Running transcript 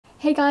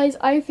Hey guys,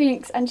 I'm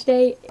Phoenix and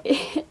today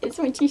it's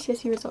my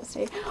GCSE results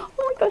day. Oh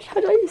my gosh, how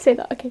do I say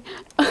that? Okay.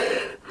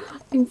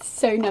 I'm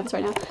so nervous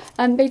right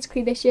now.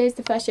 Basically this year is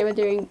the first year we're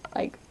doing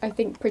like I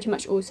think pretty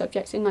much all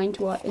subjects in 9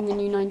 to 1 in the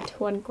new 9 to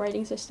 1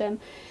 grading system.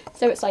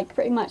 So it's like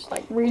pretty much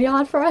like really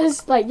hard for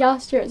us. Like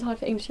last year it was hard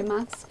for English and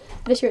maths.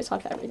 This year it's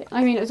hard for everything.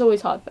 I mean it was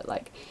always hard, but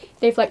like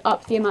they've like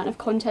upped the amount of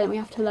content we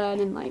have to learn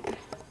and like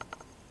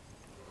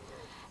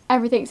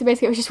everything. So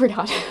basically it was just really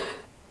hard.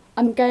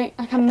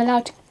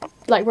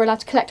 We're allowed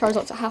to collect our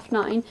results at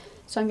 9:30,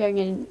 so I'm going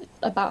in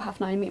about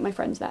 9:30 and meet my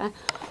friends there.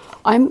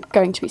 I'm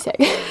going to be sick.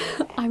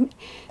 I'm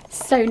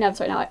so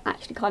nervous right now, I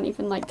actually can't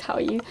even like tell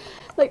you.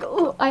 Like,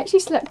 oh, I actually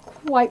slept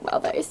quite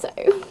well though, so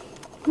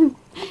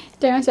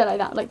don't I say it like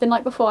that. Like the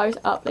night before I was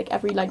up like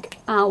every like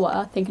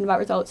hour thinking about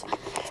results,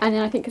 and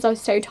then I think because I was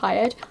so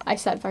tired I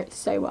slept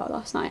so well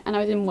last night, and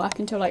I was in work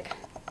until like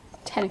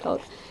 10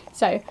 o'clock,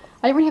 so I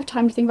didn't really have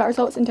time to think about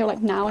results until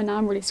like now, and now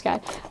I'm really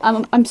scared.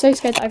 I'm so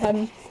scared that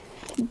I've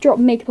dropped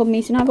makeup on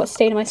me, so now I've got a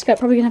stain on my skirt,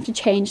 probably gonna have to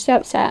change. So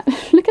upset.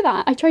 Look at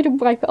that, I tried to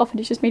wipe it off and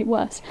it's just made it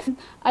worse.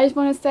 I just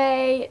want to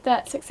say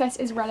that success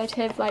is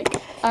relative.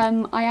 Like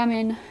I am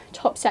in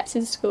top sets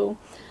in school,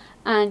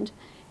 and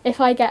if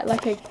I get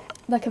like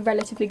a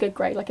relatively good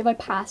grade, like if I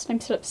passed and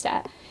I'm still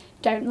upset,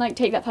 don't like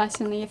take that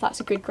personally if that's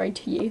a good grade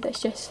to you.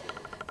 That's just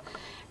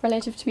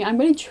relative to me. I'm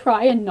going to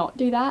try and not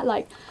do that.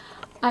 Like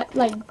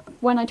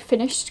when I'd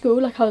finished school,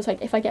 like I was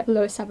like, if I get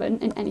below a 7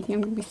 in anything,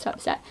 I'm going to be so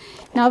upset.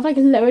 Now I've like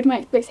lowered my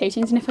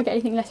expectations, and if I get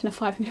anything less than a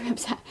 5, I'm going to be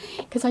upset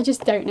because I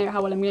just don't know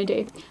how well I'm going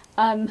to do.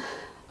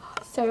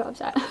 So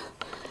upset.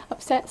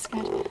 Upset,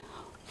 scared.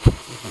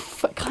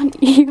 I can't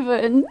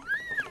even.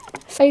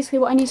 Basically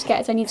what I need to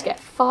get is I need to get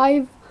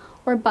 5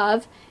 or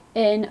above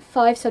in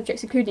 5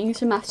 subjects, including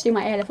English and maths, to do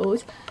my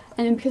A-levels.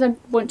 And then because I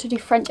want to do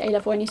French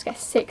A-level, I need to get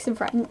 6 in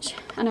French,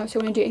 and I also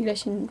want to do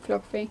English and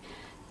photography.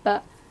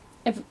 But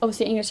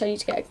obviously English I need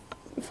to get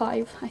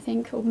 5, I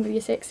think, or maybe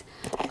a 6.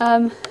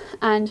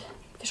 And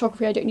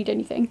photography I don't need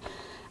anything.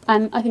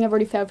 And I think I've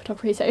already failed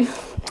photography, so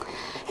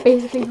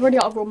basically we've already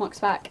got our raw marks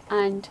back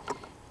and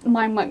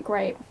mine went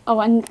great. Oh,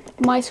 and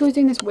my school was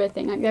doing this weird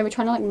thing, like they were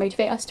trying to like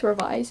motivate us to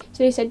revise. So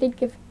they said they'd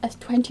give us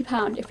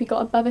 £20 if we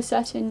got above a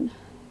certain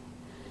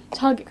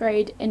target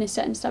grade in a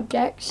certain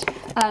subject.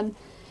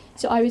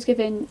 So I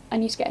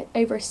need to get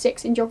over a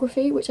 6 in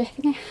geography, which I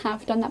think I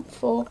have done that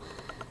before,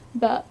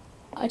 but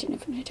I don't know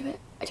if I'm going to do it.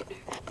 I don't know.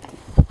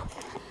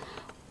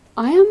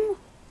 I am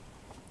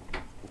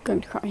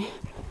going to cry.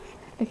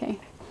 Okay,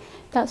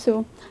 that's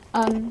all.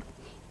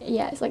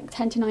 Yeah, it's like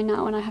 10 to 9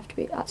 now, and I have to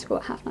be at school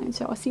at 9:30,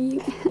 so I'll see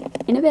you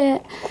in a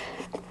bit,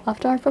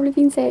 after I've probably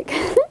been sick.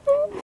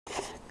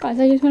 Guys,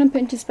 I just want to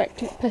put into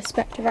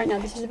perspective right now,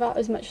 this is about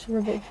as much as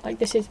review. Like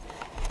this is,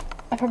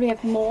 I probably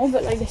have more,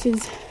 but like this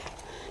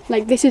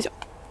is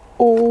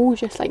all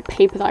just like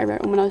paper that I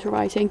wrote on when I was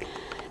revising.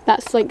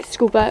 That's like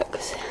school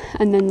books,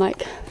 and then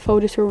like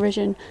folders for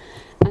revision,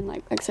 and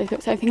like exercise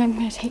books. So I think I'm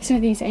going to take some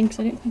of these in because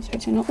I don't think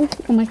I'm supposed to.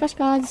 Not. Oh my gosh,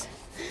 guys.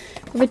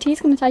 River going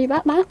to tell you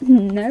about that?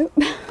 No.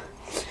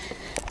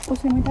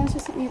 Also, my dad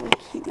just sent me a really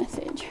cute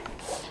message.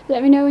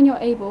 Let me know when you're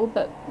able,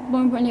 but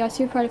more importantly, I'm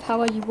super proud of how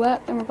well you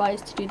work and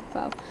revise to do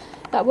well.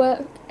 That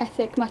work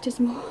ethic matters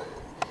more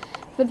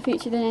for the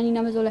future than any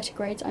numbers or letter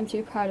grades. I'm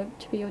super proud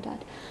to be your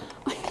dad.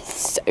 I'm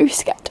so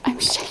scared. I'm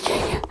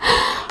shaking.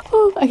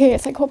 Oh, okay,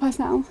 it's like 1:15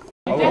 now.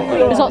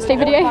 Results day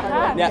video?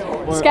 Yeah.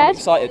 Scared?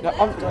 Excited.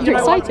 You're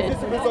excited?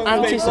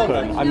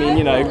 Anticipant. I mean,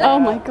 you know. Oh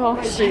my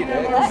gosh.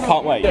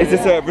 Can't wait. Is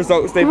this a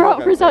results day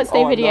video? Results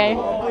day video.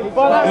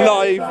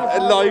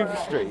 Live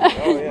stream?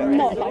 Oh, yeah.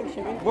 Not live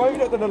stream. Why have you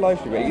not done a live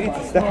stream? You need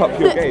to step up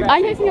your game.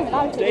 I don't think I'm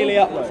allowed to. Daily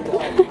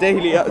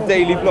upload.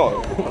 Daily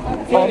vlog.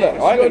 Oh, look,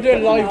 I You're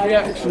doing live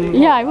reaction.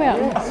 Yeah, I will.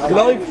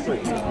 live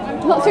stream.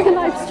 Not doing a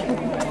live stream.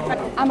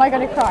 Am I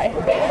going to cry?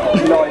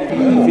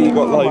 Have you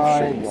got live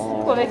streams?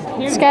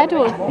 Scared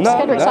or No,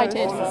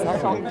 excited?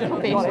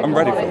 I'm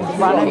ready for it.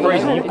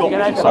 You've got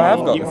this. I have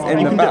got this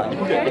in the bag.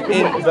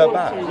 In the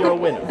bag. You're a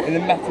winner. In the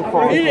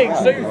metaphor. Feeling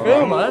so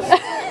film us.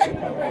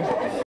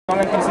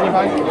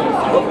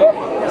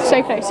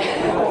 So close.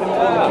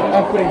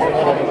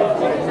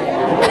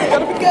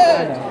 Gotta be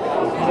good.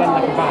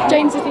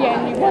 James is the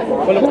only one.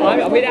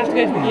 Well, we'd have to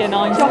go to year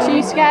 9. Josh, are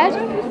you scared?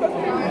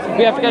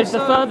 We have to go to the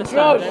furthest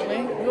one, don't we?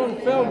 You're on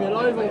film, you're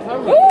live on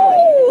camera.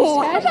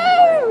 Ooh, hello!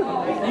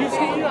 You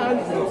see your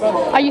hands.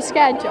 Are you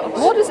scared, Josh?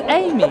 What does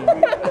A mean?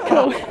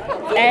 Cool.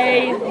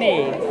 A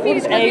mean. What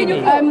does A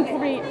mean?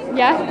 Probably,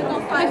 yeah.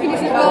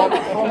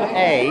 From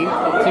A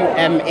to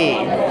ME.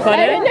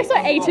 It looks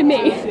like A to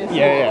me.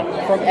 Yeah.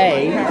 From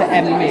A to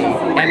ME.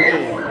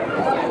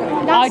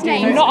 Last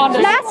name. not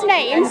understand. Last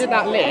name. End of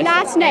that list.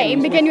 Last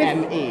name begin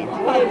with ME.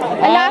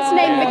 a last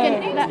name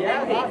begin.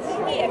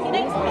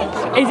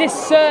 Is this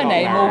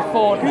surname or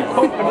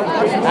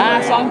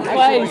forename? So I'm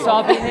close,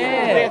 I'll be I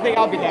here. think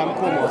I'll be there. I'm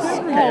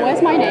almost. Oh,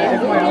 where's my name?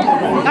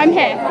 I'm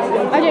here.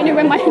 I don't know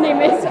where my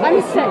name is.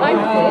 I've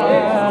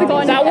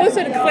forgotten. That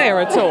wasn't clear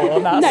at all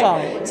on that No,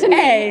 side. to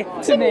me. A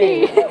to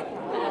me.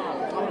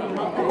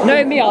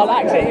 know me, I'll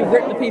actually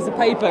rip the piece of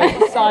paper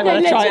inside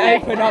when I try to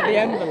open up the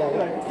envelope.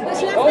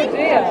 Oh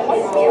dear.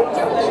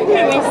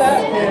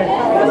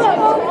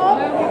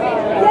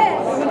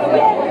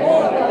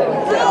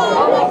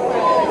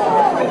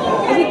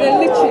 I think they're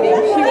literally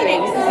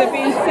shooting because they're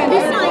being sent.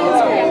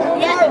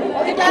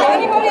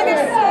 Anybody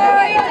this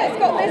side that's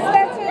got this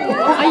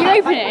letter? Are you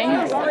opening?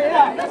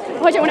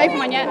 Oh, I don't want to open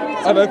mine yet.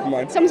 I've opened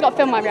mine. Someone's got to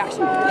film my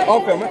reaction.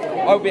 I'll film it.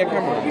 I'll be a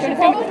camera. You want to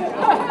film it?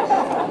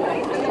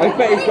 I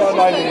bet he's got a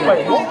 9 in.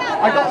 Wait, what?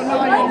 I got a 9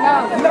 in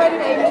now.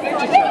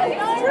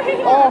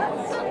 Oh,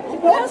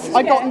 what?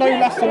 I got no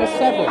less than a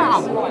 7.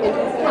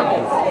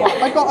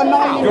 I got a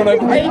 9 in. Do you want to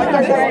open it?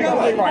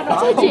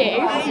 Did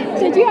you?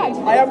 Did you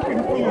actually? I am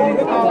confused.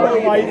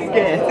 Oh my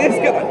scared. This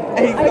guy.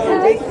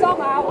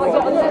 Somehow I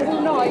got a level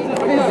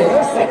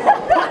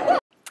 9.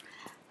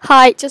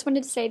 Hi, just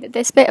wanted to say that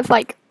this bit of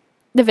like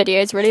the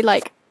video is really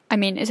like, I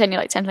mean it's only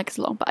like 10 seconds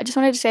long, but I just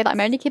wanted to say that I'm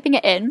only keeping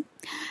it in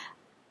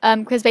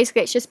because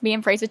basically it's just me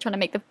and Fraser trying to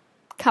make the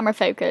camera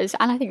focus,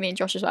 and I think me and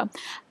Josh as well.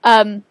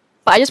 But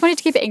I just wanted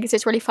to keep it in because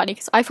it's really funny,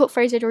 because I thought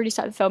Fraser had already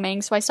started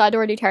filming, so I started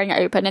already tearing it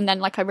open, and then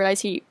like I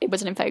realised it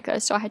wasn't in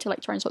focus, so I had to like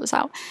try and sort this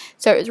out.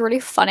 So it was really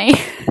funny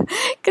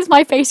because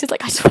my face is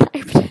like, I just want to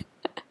open it.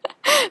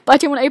 But I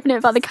didn't want to open it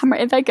without the camera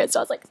in focus, so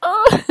I was like,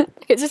 oh.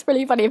 It's just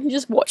really funny if you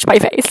just watch my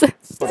face.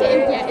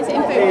 Yeah, is it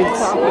in focus? It's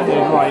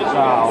happening right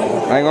now.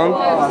 Hang on.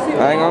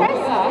 Hang on.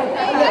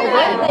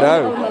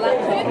 No.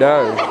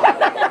 No.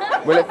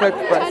 Will it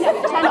focus? Turn it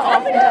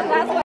off and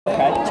done.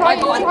 Okay. Try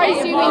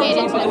zooming in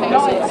into the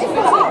focus.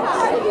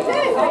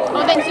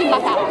 Oh, then zoom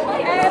back out.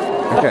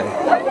 Okay.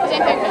 Is it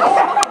in focus?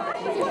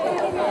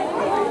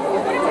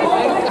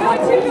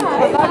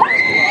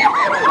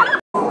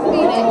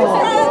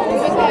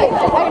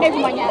 I haven't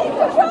opened mine yet.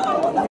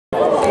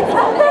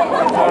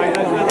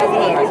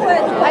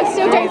 I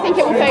still don't think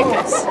it will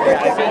focus.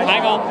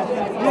 Hang on.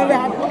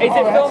 Is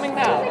it filming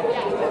now?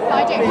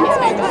 I don't think it's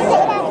focused.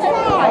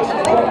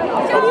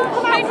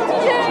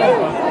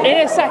 In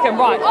a second,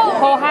 right.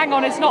 Oh, hang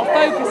on, it's not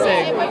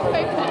focusing. It won't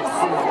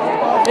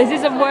focus. This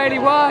isn't really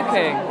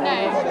working.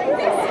 No.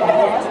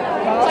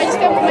 So I just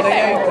film on my phone.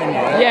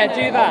 Yeah,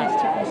 do that.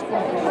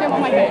 Film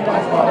on my phone.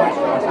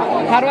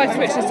 How do I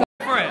switch this on?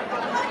 For it.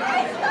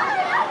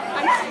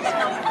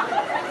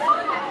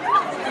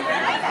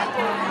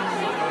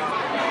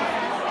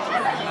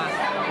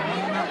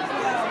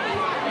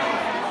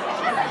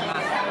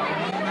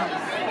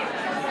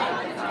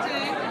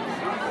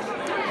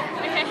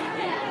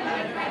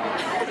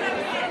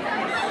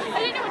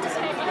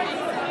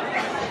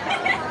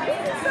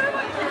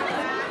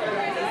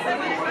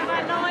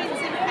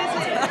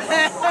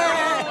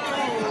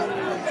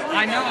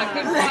 I know, I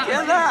couldn't Look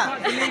at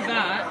that. believe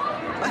that.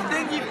 I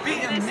think you've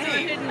beaten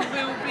me.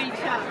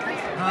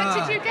 When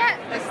did you get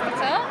this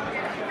letter?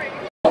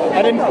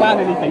 I didn't plan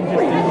anything.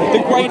 Just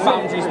the grade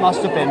boundaries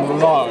must have been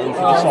low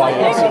for the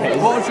science.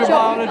 What was your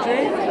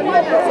biology?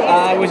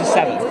 It was a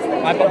 7.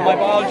 My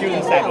biology was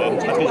a 7. I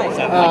think it's a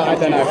 7. I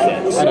don't know.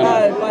 6. I don't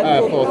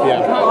know. 4th, yeah.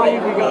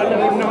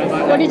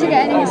 What did you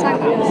get in your exam?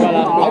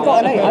 I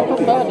got an 8. I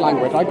preferred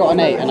language. I got an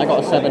 8 and I got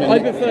a 7 in I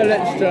it. prefer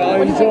literature. I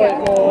enjoy it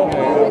more.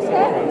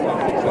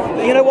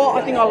 You know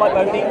what? I think I like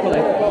both equally.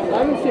 I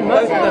haven't seen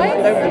most of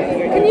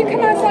them. Can you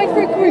come outside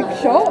for a group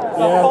shot?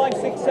 5,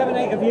 6, 7,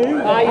 8 of you.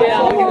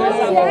 Yeah, I'll give it a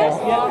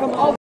sample. Yeah, come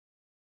on.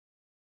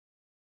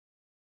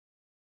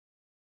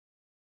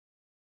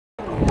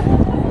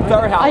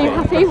 Very happy. Are you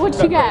happy? What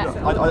did you get?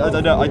 I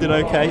don't know. I did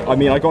okay. I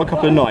mean, I got a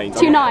couple of 9s.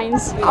 2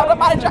 9s. How to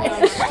manage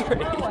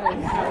history.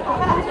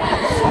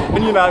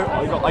 And you know,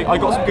 I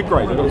got some good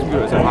grades. I got some good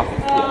grades. So I'm happy.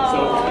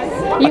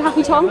 Are you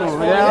happy, Tom?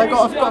 Yeah, I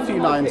got a few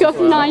 9s. Got a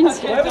few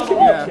 9s?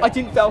 Yeah. I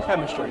didn't fail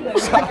chemistry,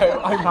 so I'm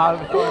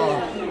happy.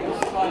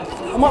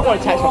 I might want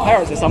to text my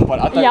parents at some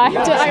point. I don't Yeah,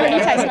 know. I already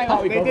texted my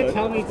mum. They did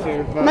tell me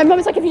to. But My mum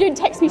was like, if you don't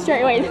text me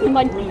straight away, then I'm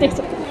like, this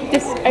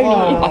only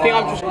you. I think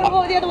I'm just. What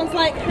were the other ones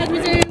like? How do we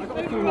do?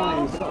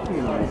 Oh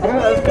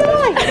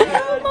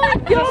my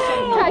god!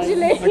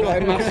 Casually. I got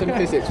in maths and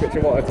physics, which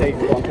are what I've taken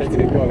while I'm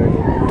taking in college.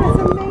 That's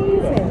amazing.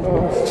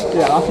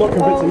 Yeah, that's not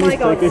convincing me to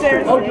take this.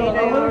 Seriously,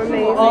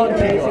 they are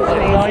amazing.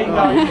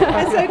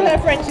 I'm so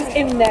glad French is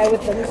in there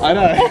with them. I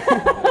know.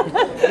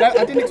 No,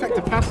 I didn't expect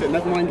to pass it,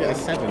 never mind get a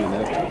 7 in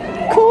it.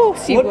 Of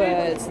course you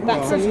would.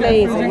 That's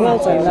amazing. Well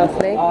done,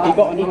 lovely.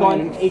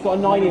 He got a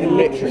 9 in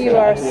literature. You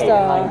are a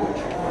star.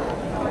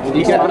 Did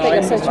you get a 9?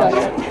 I'm so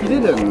chuffed. You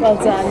didn't? Well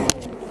done.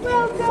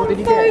 What did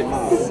you get?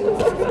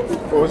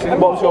 What was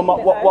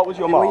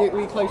your mark?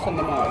 Were you close on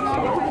the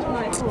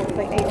marks?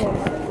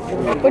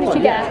 What did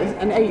you get?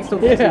 An 8 still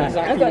gets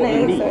exactly I got an what you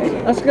 8, need. sorry.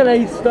 that's a good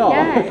A star.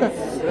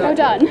 Yes. Well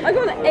done. I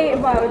got an 8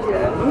 in biology.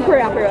 I'm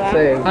pretty happy with that.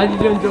 How did you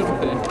do in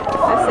geography? A 6.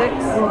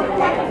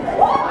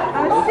 I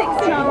was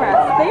 6 in our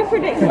maths. They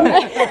predicted me.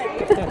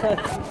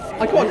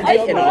 I got an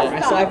 8 in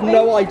RS, I have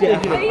no idea.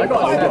 I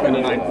got a 7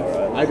 in 9.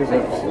 I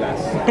deserve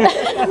less.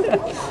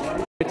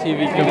 TV,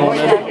 good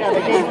morning.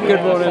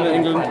 Good morning,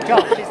 England.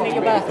 It's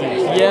your birthday.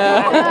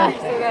 Yeah.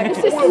 Let's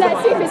see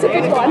if it's a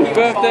good one.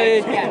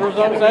 Birthday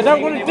results. I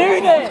don't want to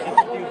do this!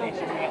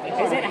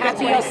 Is it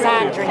happy or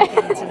sad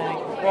drinking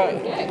tonight?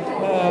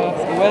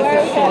 Where's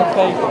the sheet of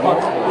paper?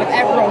 If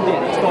everyone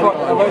did, it's got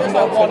I've opened it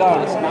upside down.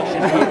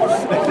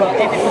 But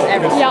if it was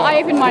everyone. Yeah,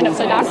 I opened mine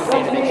upside down.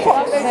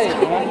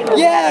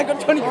 Yeah, I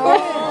got 20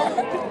 quid!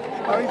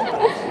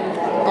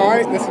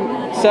 Alright, listen.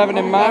 7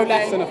 in maths.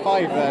 Less than a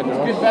 5 there,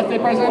 Josh. Good birthday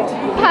present.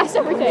 Pass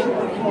everything.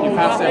 You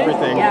passed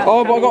everything.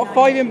 Oh, but I got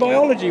 5 in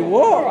biology.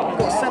 What? I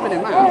got 7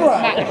 in maths.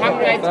 Matt, how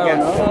many eggs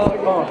again? I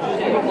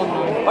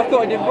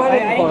thought I did well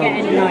in I didn't get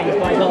any biology. 9s,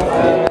 but I got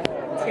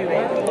 2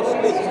 eggs.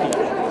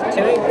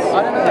 2 eggs?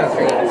 I don't know.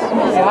 3 eggs.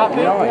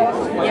 Happy?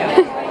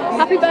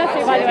 Happy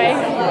birthday, by the way.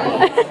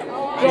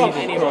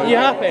 You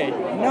happy?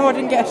 No, I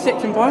didn't get a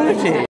 6 in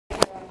biology.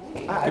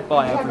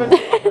 Goodbye, everyone.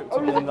 Hope to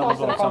be in another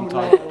vlog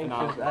sometime.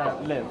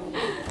 Live.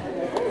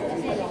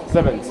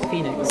 7s.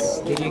 Phoenix,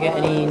 did you get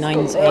any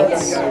 9s,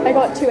 8s? I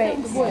got 2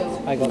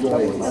 8s. I got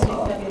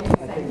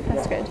 9s.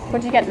 That's good.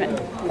 What did you get them in?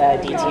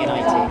 DT and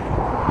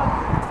IT.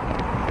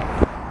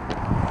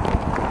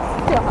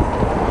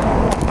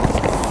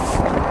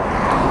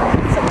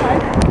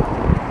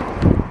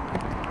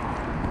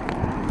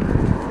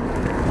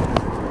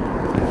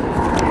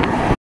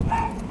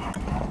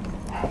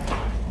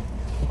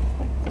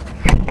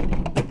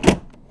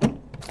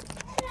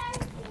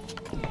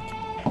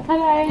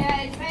 Hello.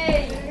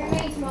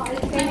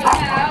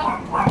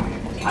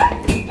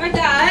 We're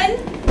done.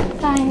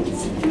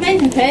 Thanks.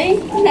 Amazing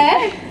thing.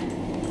 No.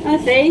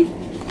 Honestly.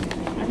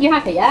 You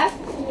happy, yeah?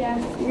 Yeah.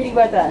 Really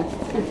well done.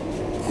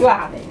 You are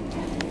happy.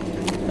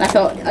 I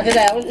thought, I don't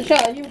know, I wasn't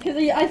sure, because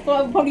I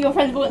thought probably your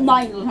friends got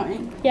 9s or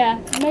something. Yeah.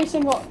 Most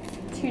of them got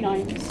 2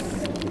 9s.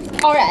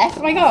 RS?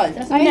 Oh my god,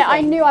 that's amazing.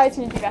 I knew I was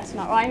going to do better than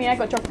that. Well, I mean, I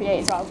got geography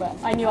 8 as well, but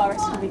I knew RS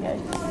was going to be good.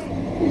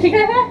 Did you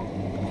get her?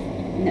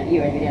 No,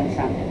 you won't really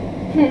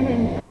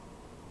understand.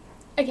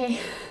 Okay.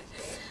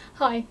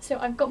 Hi. So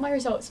I've got my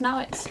results. Now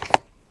it's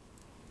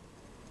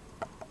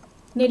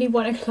nearly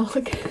 1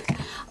 o'clock.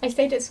 I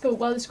stayed at school.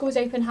 Well, the school was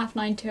open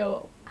 9:30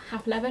 till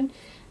 11:30, and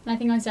I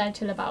think I was there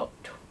till about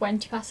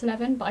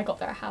 11:20, but I got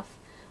there at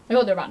I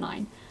got there about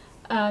 9.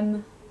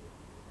 And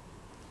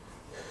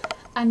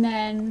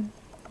then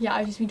yeah,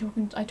 I've just been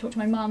talking. I talked to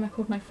my mum. I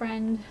called my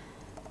friend.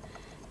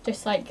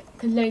 Just like,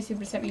 because loads of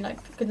people sent me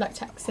like good luck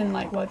texts and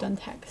like well done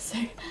texts. So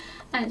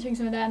answering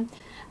some of them.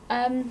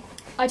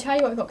 I tell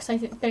you what I got, because I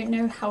don't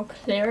know how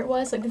clear it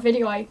was. Like the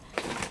video,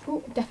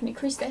 definitely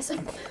creased this.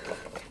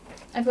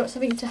 I've got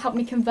something to help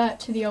me convert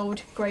to the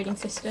old grading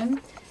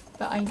system,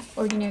 but I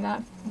already know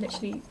that.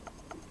 Literally,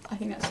 I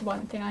think that's the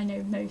one thing I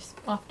know most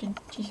after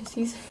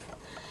GCSEs.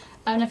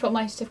 And I've got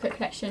my certificate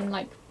collection,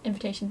 like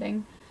invitation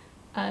thing,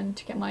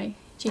 to get my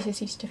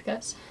GCSE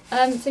certificates.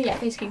 So yeah,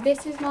 basically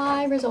this is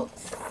my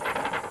results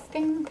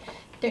thing.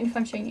 Don't know if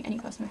I'm showing you any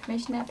personal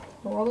information there.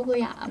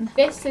 Probably am.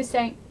 This is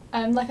saying,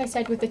 like I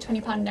said with the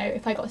 £20 note,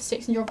 if I got a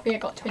 6 in geography, I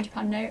got a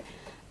 £20 note.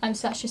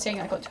 So that's just saying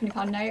I got a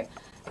 £20 note.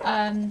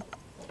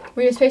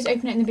 We were supposed to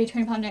open it and there'd be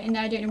a £20 note in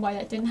there. I don't know why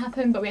that didn't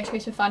happen, but we had to go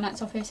to the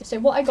finance office. So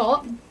what I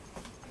got,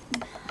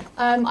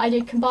 I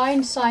did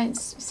combined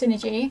science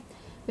synergy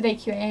with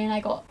AQA, and I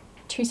got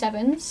 2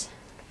 7s.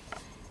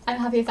 I'm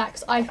happy with that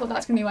because I thought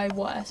that's going to be my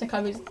worst. Like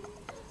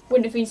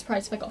wouldn't have been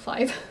surprised if I got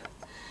 5.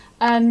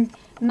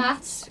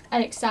 Maths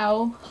and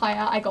Excel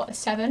higher, I got a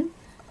 7.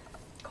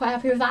 Quite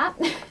happy with that.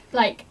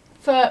 Like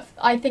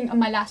I think on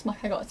my last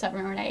mock I got a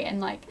 7 or an 8, and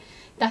like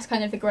that's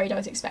kind of the grade I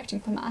was expecting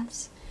for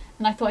maths.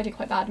 And I thought I did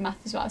quite bad in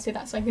maths as well, so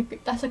that's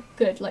like that's a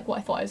good, like what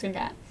I thought I was gonna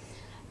get.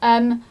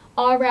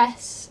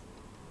 RS,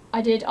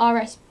 I did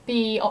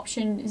RSB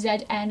option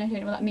ZN, I don't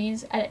know what that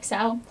means, at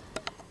Excel,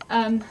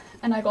 and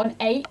I got an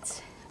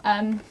 8.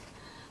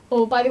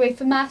 Oh, by the way,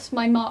 for maths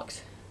my mark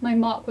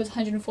was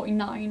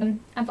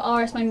 149, and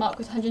for RS my mark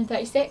was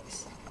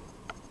 136.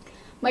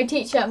 My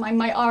teacher,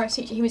 my RS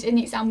teacher, he was in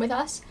the exam with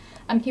us.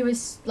 He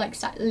was like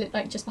sat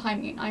like just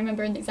behind me, and I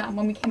remember in the exam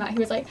when we came out, he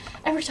was like,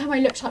 every time I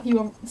looked up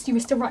you were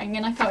still writing,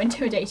 and I felt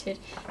intimidated.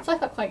 So I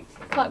felt quite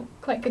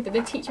good that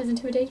the teacher was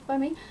intimidated by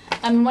me.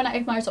 And when I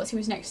opened my results, he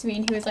was next to me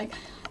and he was like,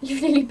 "You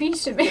really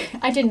beaten me."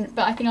 I didn't,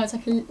 but I think I was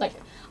like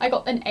I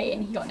got an 8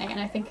 and he got an 8, and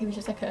I think he was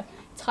just like a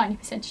tiny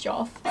percentage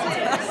off. I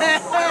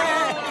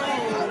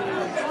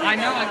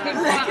know, I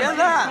couldn't believe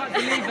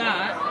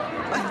that.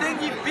 I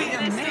think you've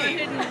beaten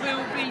me.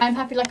 I'm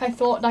happy. Like I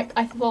thought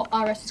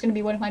RS was going to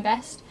be one of my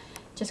best,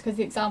 just because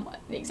the exam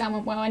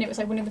went well, and it was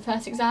like one of the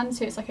first exams,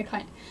 so it's like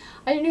I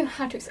don't know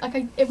how to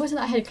it wasn't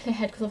that I had a clear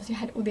head, because obviously I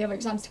had all the other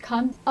exams to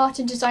come. Art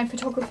and design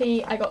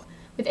photography, I got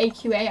with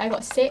AQA I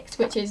got 6,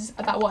 which is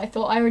about what I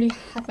thought. I already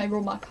had my raw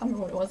mark. I can't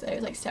remember what it was. It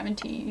was like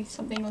 70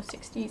 something or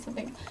 60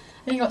 something.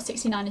 I think I got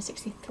 69 and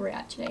 63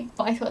 actually.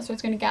 But I thought that's what I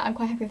was going to get. I'm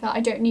quite happy with that.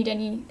 I don't need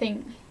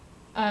anything.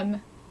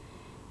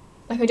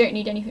 Like I don't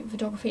need anything for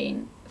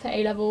photography for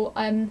A level.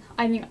 I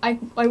think I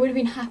would have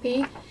been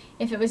happy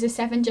if it was a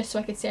 7, just so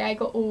I could say I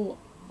got all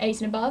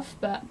A's and above.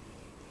 But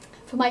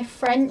for my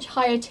French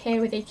higher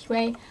tier with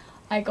AQA,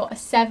 I got a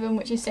 7,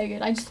 which is so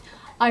good.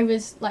 I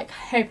was like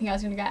hoping I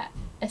was going to get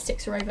a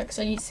 6 or over, because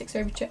I need a 6 or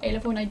over to A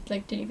level, and I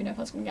like didn't even know if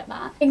I was going to get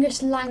that.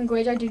 English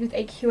language I did with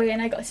AQA,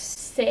 and I got a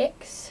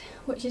 6,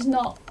 which is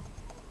not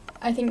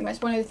I think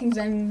that's one of the things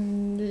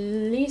I'm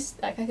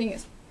least, like, I think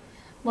it's,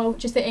 well,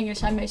 just the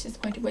English I'm most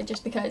disappointed with,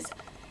 just because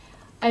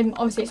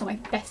obviously it's not my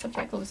best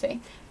subject, obviously,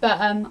 but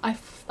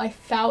I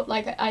felt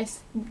like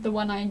the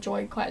one I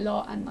enjoyed quite a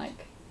lot, and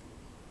like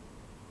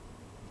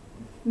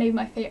maybe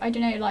my favourite, I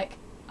don't know, like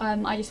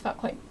I just felt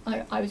quite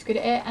like I was good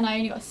at it, and I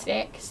only got a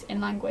 6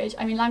 in language.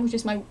 I mean, language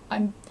is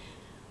I'm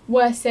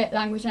worse at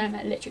language than I'm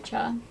at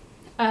literature,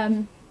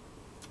 but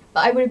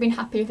I would have been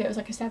happy if it was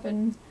like a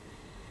 7,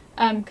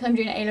 because I'm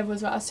doing an A-level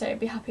as well, so I'd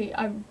be happy.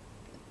 I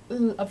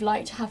would have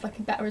liked to have like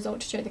a better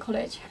result to show the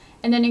college.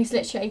 And then English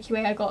literature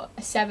AQA I got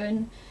a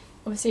 7.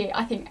 Obviously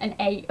I think an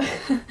 8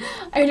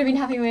 I would have been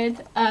happy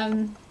with.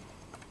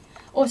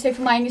 Also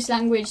for my English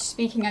language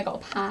speaking I got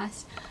a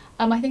pass.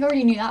 I think I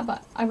already knew that,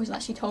 but I wasn't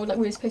actually told. Like,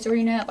 we were supposed to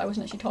already know that, but I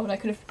wasn't actually told. I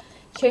could have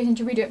chosen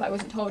to redo it, but I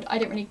wasn't told. I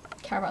didn't really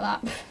care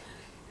about that.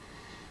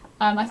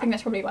 I think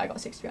that's probably why I got a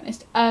 6, to be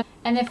honest. And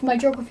then for my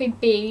geography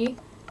B,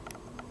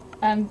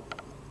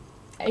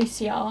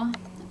 ACR,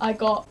 I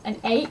got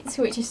an 8,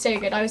 which is so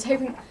good. I was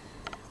hoping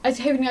I was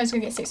going to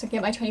get 6 so I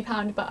could get my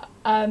 £20, but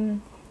I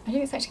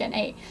think it's actually an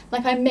 8.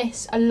 Like, I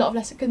missed a lot of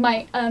lessons because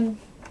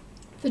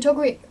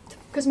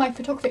my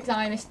photography exam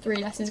I missed 3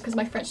 lessons, because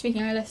my French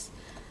speaking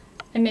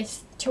I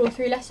missed 2 or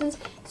 3 lessons,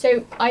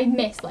 so I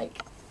missed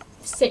like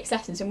 6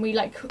 lessons, and we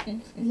like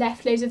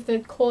left loads of the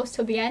course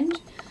till the end.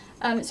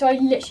 So I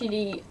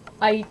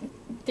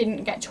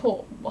didn't get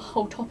taught the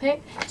whole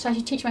topic, so I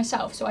had to teach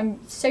myself. So I'm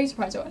so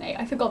surprised I got an 8.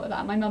 I forgot about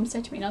that. My mum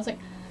said to me, and I was like,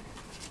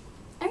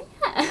 oh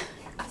yeah.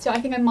 So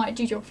I think I might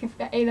do geography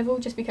for A-level,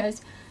 just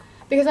because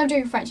I'm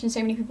doing French and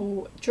so many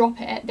people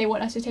drop it.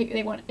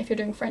 If you're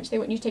doing French, they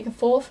want you to take a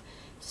 4th.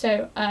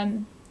 So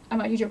I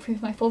might do geography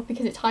for my 4th,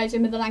 because it ties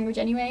in with the language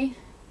anyway.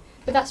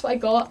 But that's what I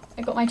got.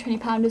 I got my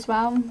 £20 as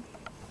well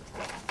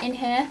in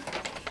here.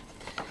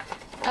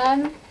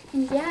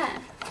 Yeah.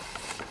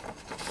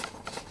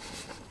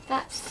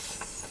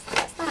 That's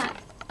that.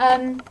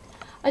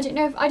 I don't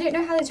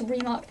know how this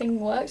remark thing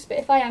works, but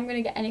if I am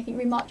gonna get anything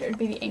remarked, it would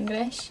be the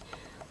English.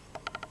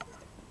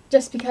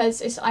 Just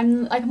because I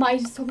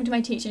was talking to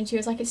my teacher and she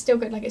was like, it's still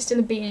good, like it's still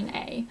a B and an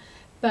A,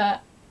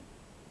 but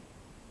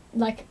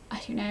like, I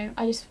don't know,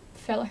 I just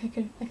felt like I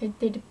don't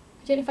know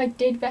if I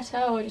did better,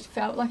 or I just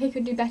felt like I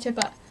could do better,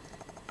 but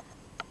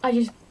I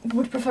just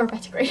would prefer a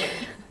better grade.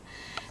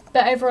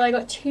 But overall I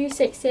got 2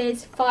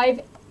 6s,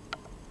 5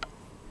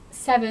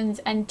 7s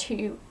and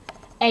 2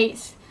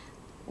 8s,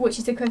 which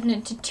is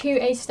equivalent to 2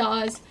 A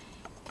stars,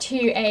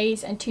 2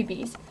 A's and 2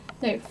 B's.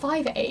 No,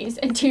 5 A's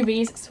and 2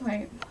 B's,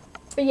 sorry.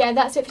 But yeah,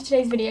 that's it for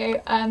today's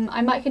video.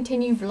 I might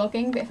continue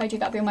vlogging, but if I do,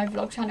 that'll be on my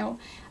vlog channel.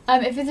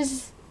 If this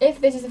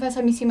is the first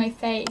time you see my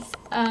face,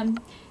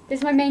 this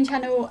is my main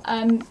channel.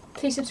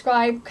 Please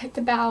subscribe, click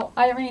the bell.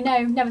 I don't really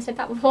know, never said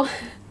that before.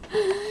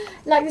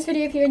 Like this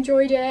video if you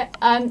enjoyed it.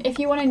 If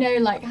you want to know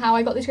like how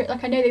I got this grade,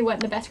 like I know they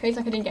weren't the best grades,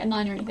 like I didn't get a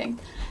 9 or anything,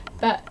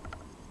 but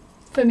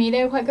for me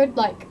they were quite good.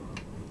 Like,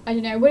 I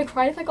don't know, I would have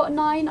cried if I got a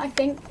 9. I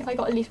think if I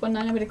got at least 1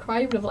 9 I would have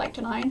cried. I would have liked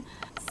a 9.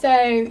 So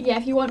yeah,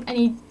 if you want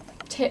any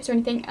tips or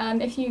anything,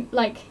 if you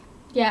like,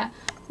 yeah,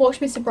 watch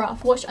Mr.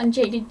 Bruff, watch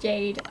Unjaded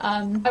Jade.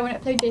 I want to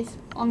upload this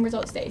on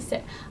results day,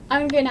 so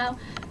I'm gonna go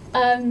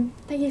now.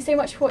 Thank you so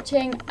much for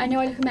watching. I know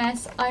I look a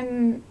mess.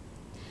 I'm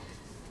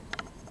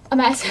a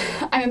mess.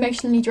 I'm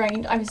emotionally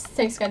drained. I was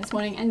so scared this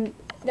morning, and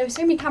there were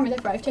so many cameras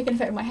everywhere. I've taken a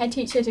photo of my head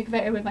teacher, took a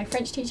photo with my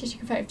French teacher,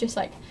 took a photo of just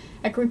like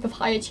a group of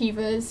high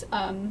achievers.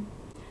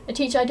 A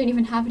teacher I don't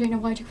even have, I don't know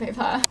why I took a photo of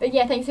her. But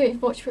yeah, thanks so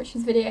much for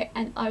watching this video,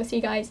 and I will see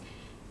you guys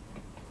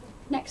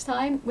next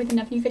time with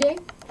another new video.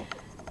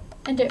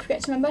 And don't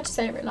forget to remember to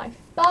celebrate life.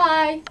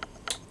 Bye!